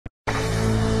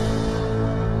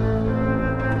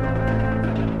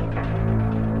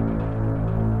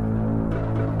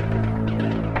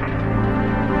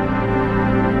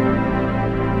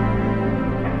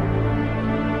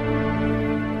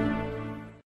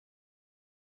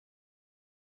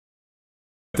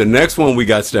the next one we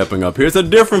got stepping up. Here's a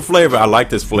different flavor. I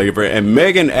like this flavor. And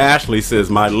Megan Ashley says,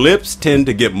 my lips tend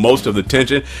to get most of the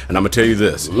attention. And I'm going to tell you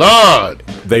this. Lord.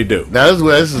 They do. Now,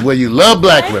 this is where you love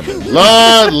black women.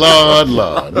 Lord, Lord,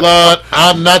 Lord. Lord,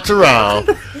 I'm natural.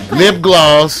 Lip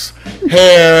gloss,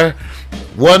 hair,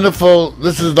 wonderful.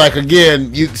 This is like,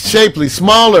 again, shapely,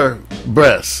 smaller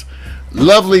breasts.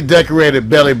 Lovely decorated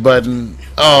belly button.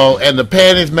 Oh, and the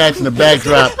panties matching the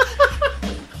backdrop.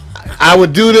 I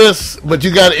would do this, but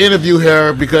you got to interview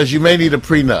her because you may need a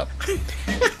prenup.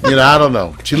 You know, I don't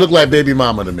know. She looked like baby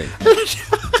mama to me.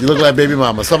 She looked like baby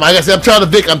mama. So like I said,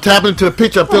 I'm tapping into the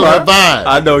picture. I'm feeling her vibe.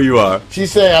 I know you are. She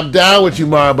said, I'm down with you,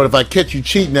 Mara, but if I catch you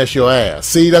cheating, that's your ass.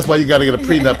 See, that's why you got to get a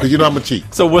prenup, because you know I'm a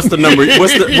cheat. So what's the number?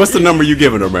 What's the number you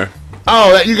giving her, man?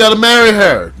 Oh, you got to marry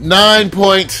her. 9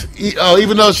 points. Oh,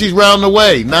 even though she's round the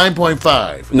way,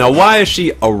 9.5. Now, why is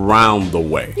she around the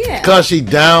way? Yeah. Because she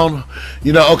down.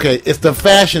 You know, okay, it's the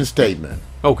fashion statement.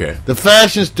 Okay. The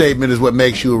fashion statement is what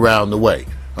makes you around the way.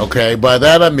 Okay, by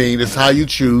that I mean it's how you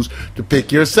choose to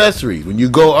pick your accessories. When you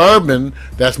go urban,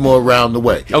 that's more around the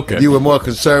way. Okay. If you were more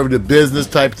conservative business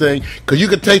type thing, because you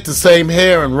could take the same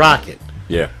hair and rock it.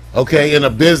 Yeah. Okay, in a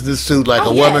business suit like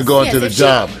a woman going to the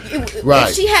job. Right.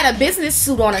 If she had a business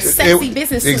suit on, a sexy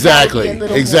business suit. Exactly.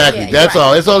 Exactly. That's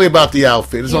all. It's only about the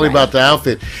outfit. It's only about the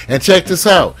outfit. And check this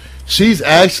out. She's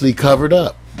actually covered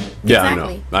up. Yeah,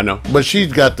 Exactly. I know. But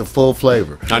she's got the full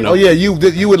flavor. I know. Oh yeah, you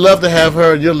would love to have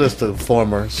her in your list of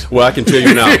formers. Well, I can tell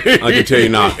you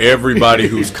now. Everybody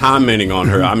who's commenting on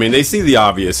her, I mean, they see the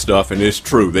obvious stuff, and it's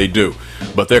true, they do.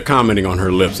 But they're commenting on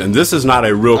her lips, and this is not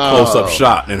a real close-up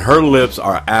shot. And her lips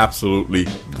are absolutely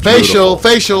beautiful.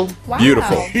 Facial. Wow.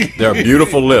 Beautiful. They're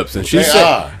beautiful lips, and she They said,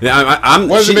 are.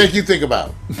 What does it make you think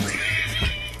about?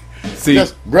 See,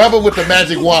 Just rub her with the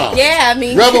magic wand. Yeah, I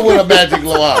mean. Rub her with a magic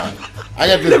wand. I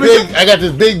got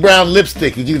this big brown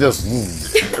lipstick, and you just.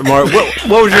 Mark,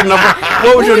 what was your number?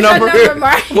 What was your number?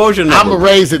 What was your number? I'm gonna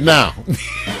raise it now.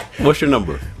 What's your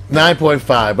number?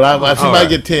 9.5, but she might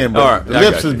get 10. But the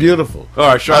lips is beautiful. All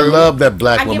right, I love that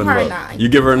black woman give her look. a 9. You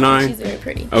give her a 9? She's very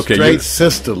pretty. Okay, straight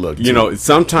sister look. You know,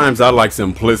 sometimes I like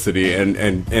simplicity, and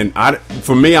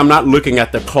for me, I'm not looking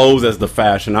at the clothes as the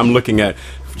fashion. I'm looking at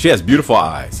she has beautiful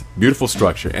eyes, beautiful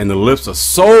structure, and the lips are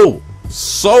so.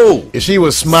 If she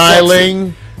was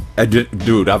smiling.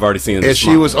 Dude, I've already seen this. If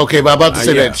she was okay, but I'm about to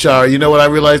say that, Shari. You know what I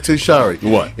realized too, Shari?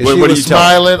 What? If she was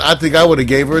smiling, I think I would have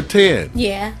gave her a 10.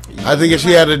 Yeah. I think if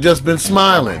she had just been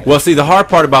smiling. Well, see, the hard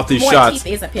part about these shots.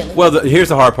 Teeth is appealing. Well, here's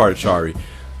the hard part, Shari.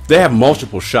 They have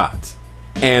multiple shots.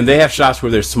 And they have shots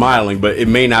where they're smiling, but it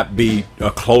may not be a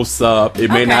close-up.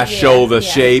 It may not show the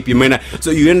shape. You may not.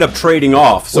 So you end up trading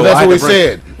off. So well, that's what we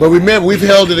said. But remember, we've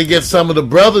held it against some of the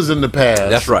brothers in the past.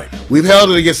 That's right. We've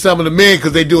held it against some of the men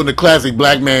because they're doing the classic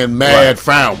black man mad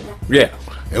frown. Yeah.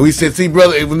 And we said, see,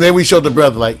 brother, and then we showed the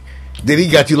brother, like, then he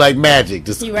got you like magic.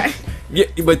 Just, you right. Yeah,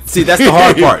 but see, that's the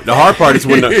hard part. The hard part is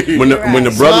when the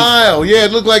brothers smile. Yeah,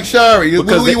 it looked like Shari.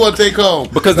 Who you want to take home?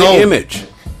 Because the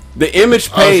image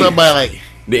pays. Somebody like.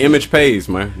 The image pays,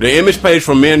 man. The image pays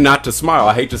for men not to smile.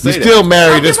 I hate to say that. You still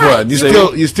marry this one.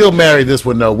 You still marry this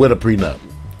one though with a prenup.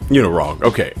 You're wrong.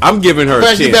 Okay, I'm giving her a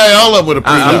 10. You marry all of them with a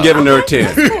prenup. I'm giving her a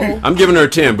 10. I'm giving her a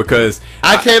 10 because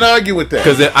I can't argue with that.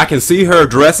 Because I can see her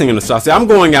dressing in the style. See, I'm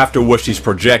going after what she's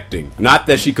projecting, not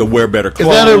that she could wear better clothes.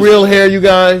 Is that her real hair, you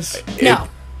guys? No.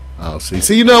 Oh,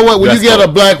 see, you know what? When you get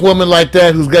a black woman like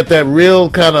that who's got that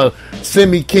real kind of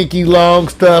semi-kinky long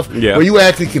stuff, where you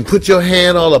actually can put your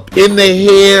hand all up in their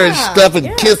hair and stuff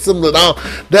and kiss them and all,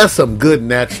 that's some good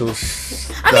natural stuff.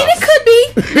 I mean, it could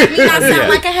be. Let me not sound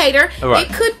like a hater. Right.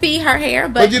 It could be her hair,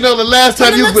 but you know, the last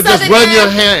time you could just run your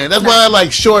hand. That's why I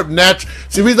like short, natural.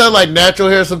 See, the reason I like natural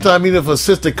hair sometimes, even if a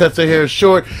sister cuts her hair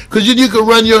short, because you can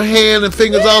run your hand and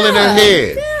fingers all in her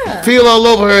head. Yeah. Feel all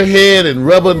over her head and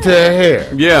rub into her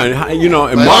hair. Yeah, and you know,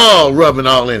 and all rubbing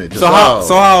all in it. So how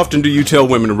often do you tell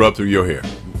women to rub through your hair?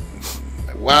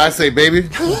 Well, I say, baby,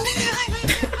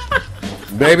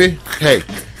 baby, hey,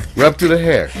 rub through the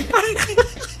hair.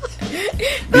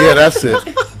 Yeah, that's it.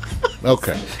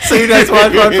 Okay. See, that's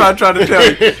what I'm trying to tell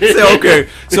you. Say, okay,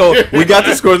 so we got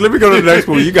the scores. Let me go to the next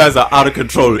one. You guys are out of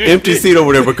control. Empty seat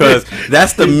over there because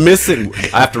that's the missing.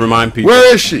 I have to remind people.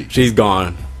 Where is she? She's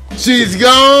gone. She's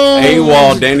gone.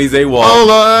 AWOL. Danny's AWOL.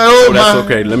 Oh, that's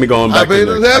okay. Let me go on back.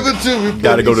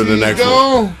 Got to go to the next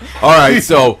one. All right,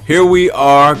 so here we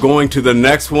are going to the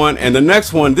next one. And the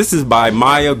next one, this is by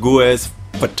Maya Guez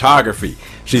Photography.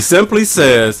 She simply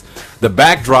says, the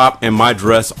backdrop and my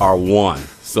dress are one.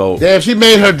 So damn, she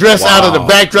made her dress out of the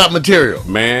backdrop material.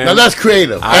 Man. Now that's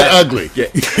creative and ugly. Yeah.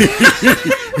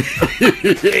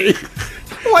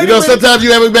 You know, sometimes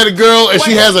you haven't met a girl and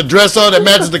she has a dress on that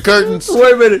matches the curtains.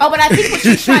 Wait a minute. Oh, but I think what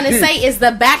you're trying to say is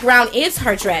the background is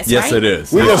her dress, yes, right? it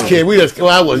is. We just kidding. Well,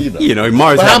 I was, You know,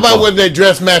 Mars. But how about when they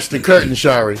dress match the curtains,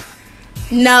 Shari?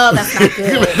 No, that's not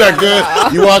good. That's not good. No.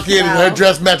 You walk in and her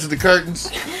dress matches the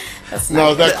curtains.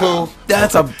 No, is that cool?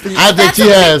 That's a. I think she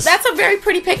has. That's a very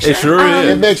pretty picture. It sure is.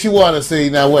 It makes you want to see.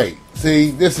 Now wait,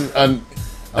 see, this is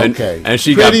okay. And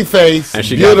she pretty got, face, and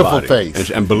she beautiful got body.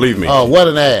 face, and believe me. Oh, what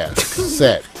an ass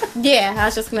set. Yeah, I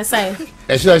was just gonna say.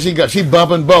 And she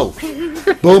bumping both.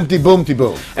 Boomty boomty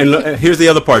boom. And look, here's the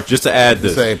other part, just to add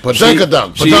this. Say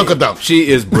padunka-dunk. She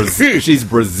is she's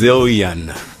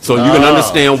Brazilian, so you can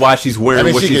understand why she's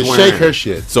wearing what she's wearing. She can shake her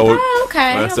shit. So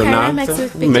okay, so now that makes a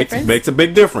big difference. Makes a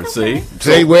big difference. See,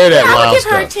 they wear that I wild would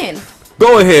give her a stuff. 10.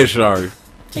 Go ahead, Shari.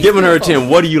 Giving her a 10.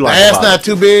 What do you like? The ass not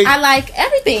too big. I like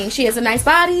everything. She has a nice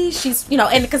body. She's,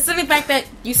 and considering the fact that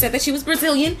you said that she was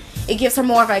Brazilian, it gives her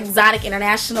more of an exotic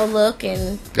international look.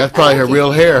 And that's probably her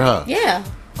real hair, huh? Yeah.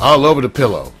 All over the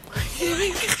pillow.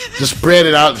 Just spread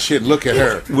it out and shit. Look at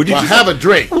her. Would you have a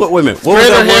drink? Wait a minute. Spread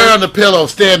her hair on the pillow.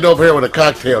 Stand over here with a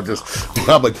cocktail. Just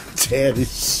I'm a daddy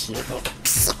shit.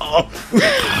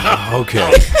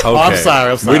 Okay. I'm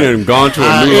sorry. We didn't gone to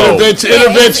a new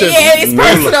intervention. Yeah, it's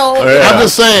personal. I'm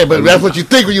just saying, but that's what you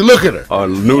think when you look at her.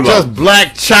 New just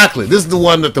black chocolate. This is the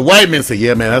one that the white men say,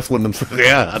 yeah, man, that's one of them.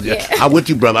 Yeah, I'm with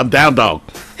you, brother. I'm down, dog.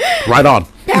 Right on.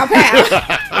 Pow,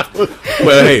 pow.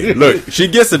 Well, hey, look, she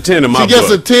gets a 10 in my book. She gets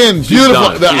a 10.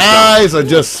 Beautiful. The eyes are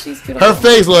just, her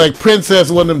face like Princess,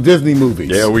 one of them Disney movies.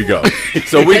 There we go.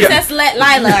 So we Princess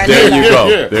Lila. There you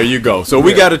go. There you go. So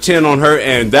we got a 10 on her,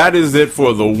 and that is it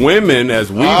for the women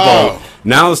as we vote.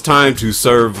 Now it's time to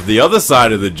serve the other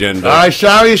side of the gender. All right,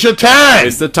 Shari, it's your time.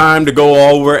 It's the time to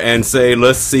go over and say,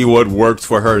 let's see what works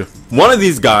for her. One of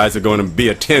these guys are going to be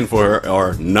a 10 for her,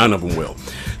 or none of them will.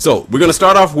 So we're going to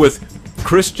start off with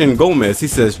Christian Gomez. He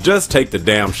says, just take the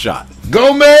damn shot.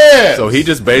 Gomez! So he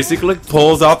just basically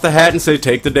pulls out the hat and say,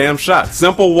 take the damn shot.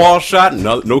 Simple wall shot,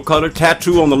 no color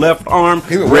tattoo on the left arm.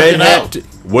 He was red working hat. out.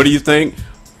 What do you think?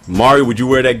 Mario, would you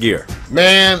wear that gear?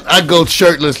 Man, I go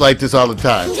shirtless like this all the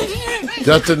time.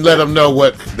 Just to let them know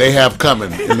what they have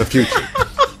coming in the future.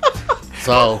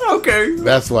 So, okay.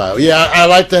 That's why. Yeah, I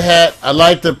like the hat. I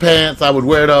like the pants. I would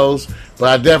wear those. But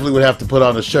I definitely would have to put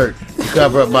on a shirt to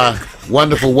cover up my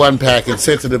wonderful one-pack and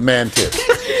sensitive man tips.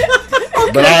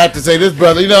 Okay. But I have to say, this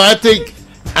brother, I think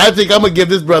I'm going to give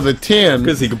this brother 10.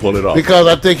 Because he can pull it off. Because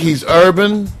I think he's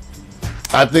urban.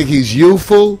 I think he's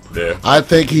youthful. Yeah. I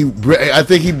think he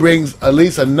brings at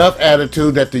least enough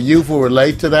attitude that the youth will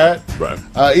relate to that. Right.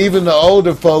 Even the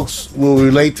older folks will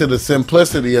relate to the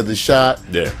simplicity of the shot.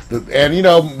 Yeah. And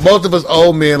most of us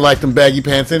old men like them baggy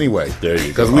pants anyway. There you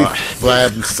Because go. we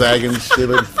flab and sagging shit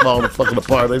and falling fucking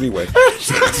apart anyway.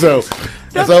 So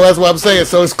that's what I'm saying.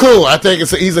 So it's cool. I think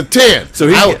he's a 10. So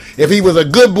if he was a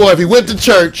good boy, if he went to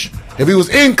church, if he was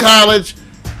in college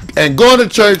and going to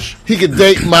church, he could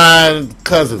date my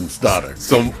cousin's daughter.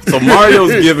 So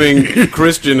Mario's giving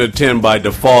Christian a 10 by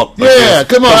default. Yeah,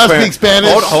 come on, I speak Spanish.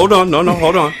 Hold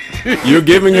on. You're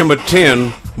giving him a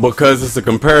 10 because it's a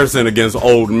comparison against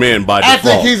old men by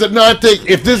default. I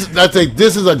think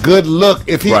this is a good look.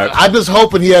 I'm just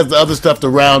hoping he has the other stuff to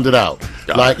round it out.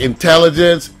 Like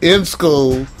intelligence, in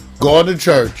school, going to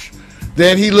church.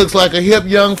 Then he looks like a hip,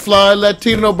 young, fly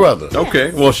Latino brother.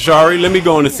 Okay. Well, Shari, let me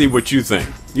go in and see what you think.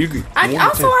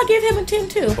 I give him a 10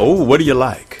 too. Oh, what do you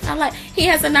like? He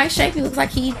has a nice shape. He looks like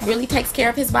he really takes care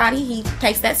of his body. He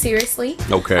takes that seriously.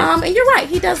 Okay. And you're right.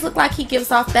 He does look like he gives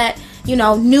off that,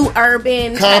 new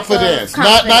urban confidence.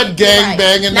 Not gang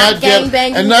banging, not gang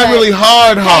banging, and not really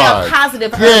hard.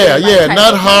 Positive.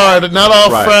 Not hard, not all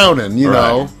frowning. You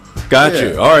know. Got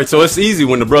you. All right, so it's easy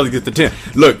when the brother gets the 10.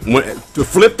 Look, to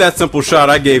flip that simple shot,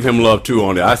 I gave him love too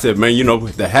on it. I said, man,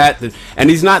 the hat, and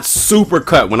he's not super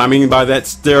cut. When I mean by that,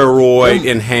 steroid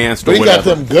enhanced or whatever. He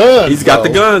got them guns. He's got the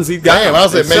guns. Damn, I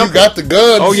said, man, you got the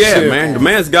guns. Oh yeah, man, the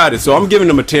man's got it. So I'm giving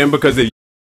him a 10 because